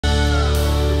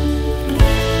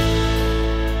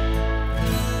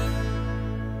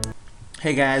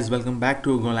Hey guys, welcome back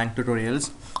to Golang tutorials.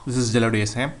 This is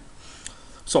Jalodesam.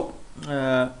 So,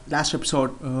 last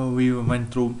episode we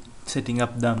went through setting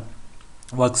up the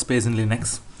workspace in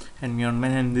Linux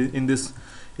environment, and in this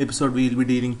episode we will be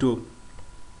dealing to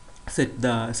set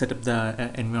up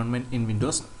the environment in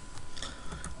Windows.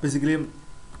 Basically,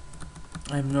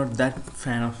 I'm not that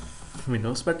fan of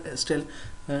Windows, but still,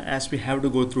 as we have to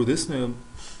go through this,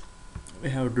 we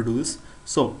have to do this.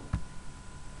 So,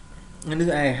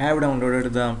 I have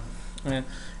downloaded the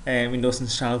Windows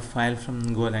install file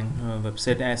from Golang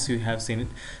website, as you have seen it.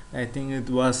 I think it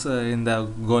was in the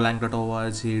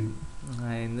golang.org in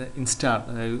the install.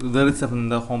 There is on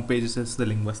the home page, says the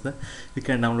link was there. You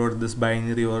can download this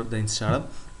binary or the installer.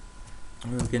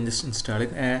 You can just install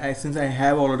it. Since I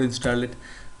have already installed it,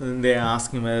 they are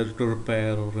asking whether to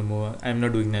repair or remove. I'm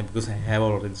not doing that because I have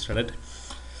already installed it.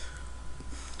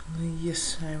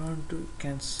 Yes, I want to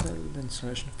cancel the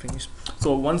installation finish.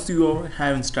 So once you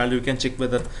have installed, you can check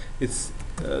whether it's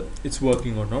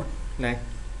working or not. Like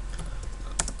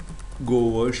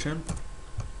Go version,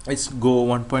 it's Go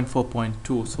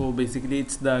 1.4.2. so basically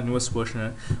it's the newest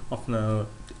version of the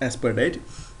as per date.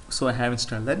 So I have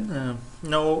installed that.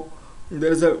 Now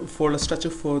there is a folder structure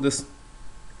for this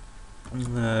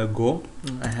Go.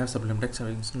 I have sublime text.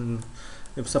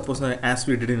 If suppose as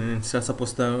we did in install,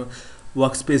 suppose the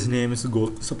workspace name is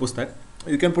Go, suppose that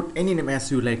you can put any name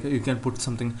as you like. You can put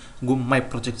something Go my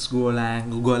projects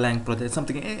Golang project,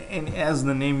 something any as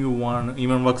the name you want.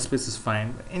 Even workspace is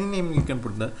fine, any name you can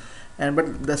put there. And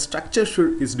but the structure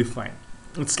is defined.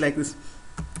 It's like this.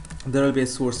 There will be a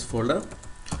source folder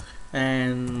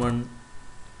and one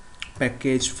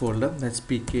package folder, that's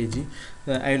pkg.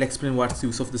 I will explain what's the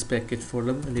use of this package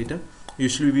folder later.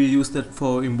 Usually we use that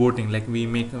for importing, like we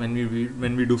make when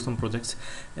we do some projects,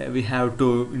 we have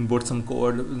to import some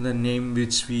code. The name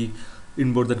which we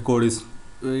import that code is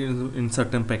in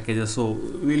certain packages, so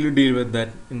we'll deal with that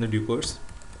in the due course.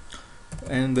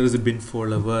 And there is a bin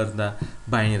folder where the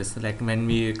binaries, like when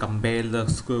we compile the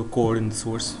code in the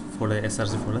source folder,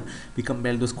 src folder, we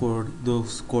compile those code will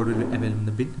be available in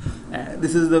the bin.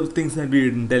 This is the things that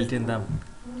we dealt in the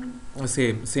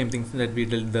same things that we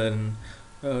dealt in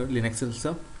Linux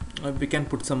also. We can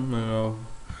put some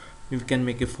we can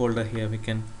make a folder here. We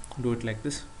can do it like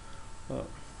this, and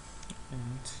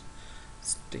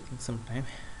it's taking some time.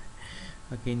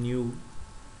 Okay, new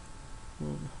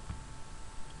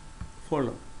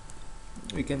folder,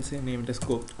 we can say name it as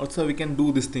Go. Also we can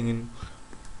do this thing in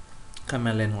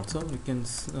command line. Also we can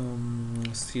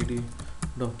cd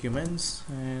documents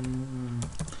and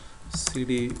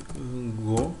cd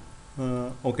Go.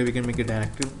 Okay, we can make a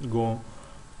directory Go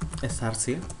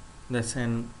src, that's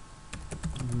an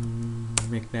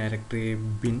make directory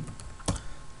bin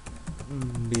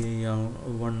the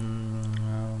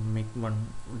make one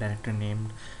directory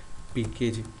named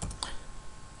pkg.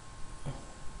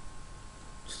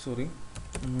 Sorry,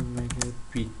 make a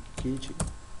pkg,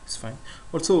 it's fine.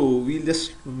 Also we'll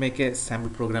just make a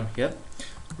sample program here.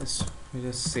 We'll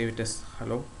just save it as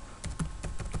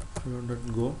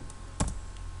hello.go.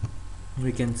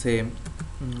 We can say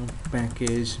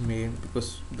package main,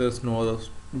 because there's no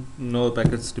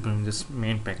package depending just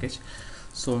main package.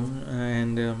 So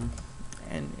and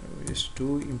we just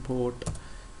to import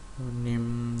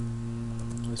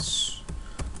name,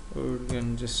 we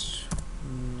can just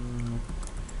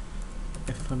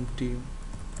fmt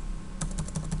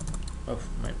of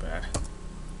my bad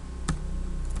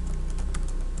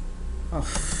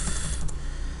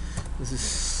this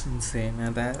is insane,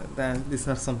 and that these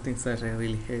are some things that I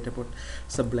really hate about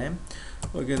Sublime.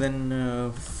 Okay, then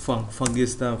func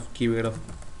is the keyword of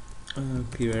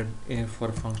keyword for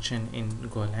a function in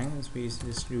Golang. We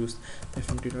just use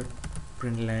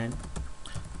fmt.println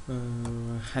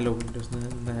hello Windows,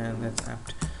 then that's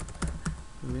apt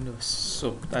Windows.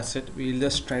 So that's it. We'll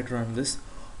just try to run this.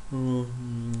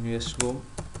 Yes, go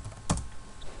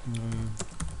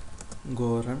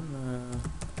run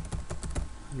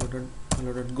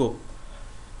hello.go.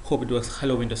 Hope it works.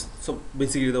 Hello Windows. So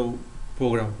basically the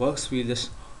program works. We'll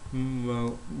just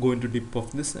go into deep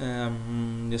of this.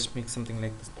 Just make something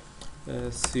like this.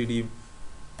 cd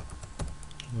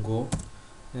Go,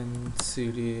 then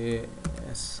cd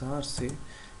src,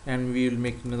 and we will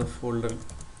make another folder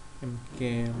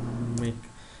mk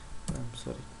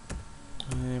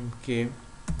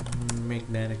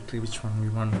make directory. Which one we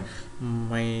want?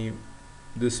 My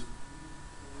this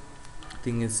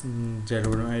thing is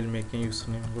Jalod. I'll make a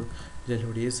username called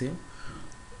Jalod.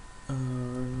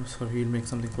 Sorry, we'll make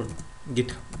something called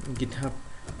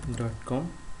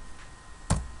github.com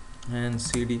and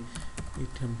cd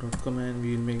github.com, and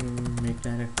we will make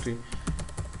directory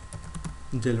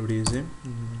Jalodis,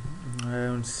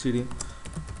 and cd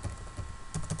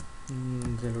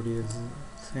Jalodis,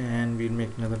 and we'll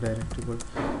make another directory called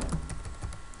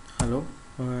hello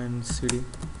and cd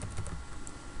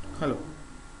hello,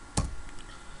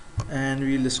 and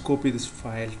we'll just copy this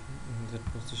file in that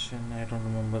position. I don't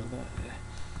remember the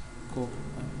copy.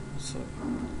 Sorry,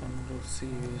 control C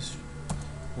is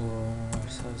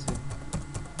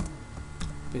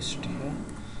paste here,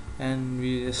 and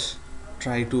we just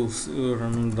try to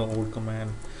run the old command.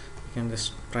 You can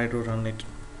just try to run it.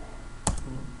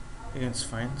 It's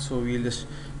fine. So we'll just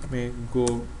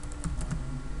go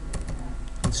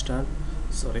install.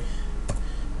 Sorry,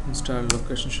 install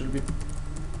location should be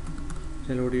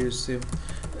reload is save.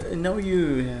 Now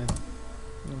you have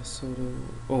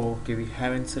okay, we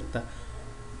haven't set the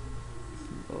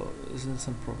is there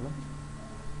some problem?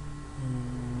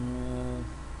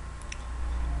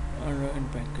 In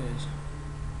package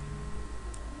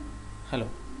hello,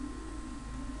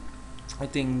 I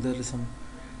think there is some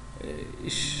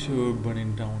issue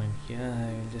burning down in here.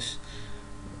 I will just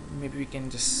maybe we can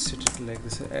just set it like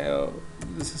this.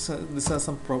 This is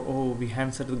some we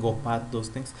haven't set the go path, those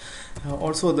things.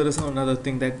 Also there is another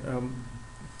thing that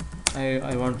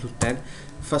I want to tell.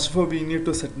 First of all, we need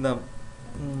to set the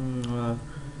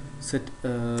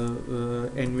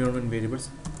environment variables.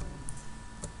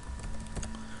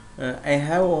 I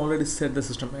have already set the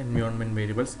system environment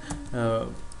variables.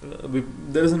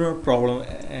 There is no problem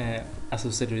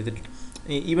associated with it.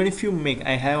 Even if you make,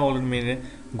 I have already made a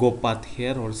go path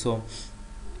here also.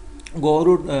 Go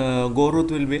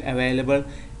root will be available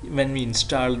when we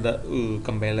install the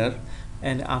compiler,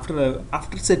 and after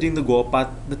setting the go path,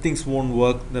 the things won't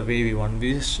work the way we want.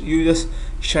 You just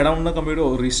shut down the computer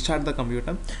or restart the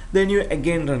computer, then you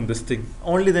again run this thing.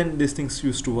 Only then these things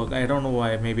used to work. I don't know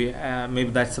why. Maybe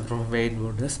that's the way it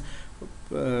works.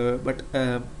 But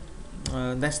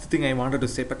that's the thing I wanted to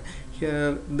say. But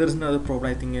here there is another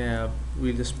problem. I think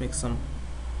we'll just make some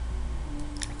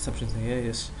exceptions here.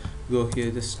 Just go here.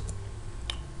 Just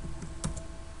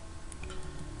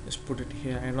put it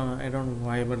here. I don't know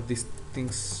why, but these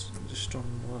things just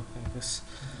don't work. I guess.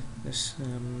 Just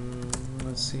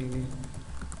let's see.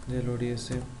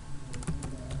 Jalodis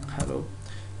hello,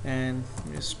 and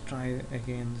just try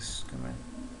again this command.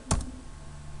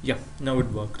 Yeah, now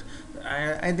it worked.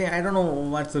 I think I don't know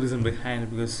what's the reason behind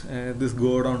it, because this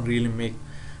go down really make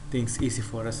things easy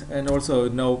for us. And also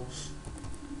now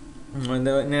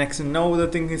now the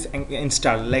thing is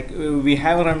installed. Like we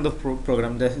have run the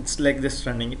program, that it's like just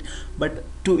running it, but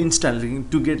to install,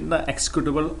 to get the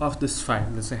executable of this file,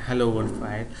 let's say hello world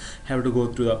file, have to go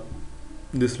through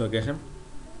this location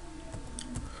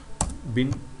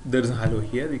bin. There is a hello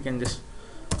here. We can just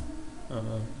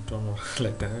don't know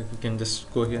like that. You can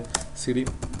just go here cd,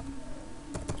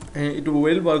 and it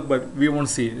will work, but we won't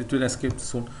see it. It will escape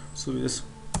soon. So we just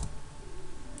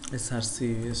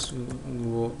src is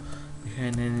go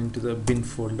behind and into the bin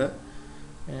folder,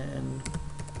 and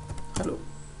hello.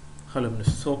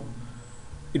 So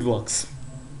it works.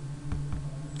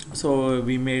 So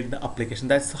we made the application.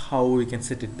 That's how we can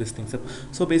set it, this things up.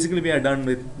 So basically we are done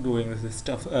with doing this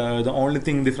stuff. The only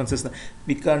thing difference is that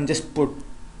we can't just put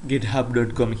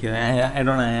github.com here. I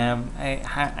don't know.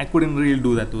 I couldn't really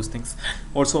do those things.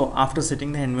 Also, after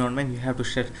setting the environment, you have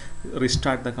to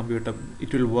restart the computer.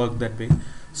 It will work that way.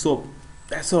 So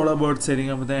that's all about setting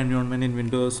up the environment in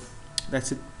Windows.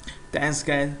 That's it. Thanks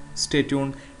guys, stay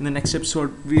tuned. In the next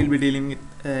episode we'll be dealing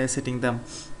with setting them.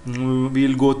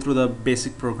 We'll go through the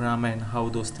basic program and how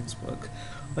those things work.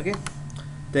 Okay,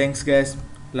 thanks guys,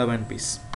 love and peace.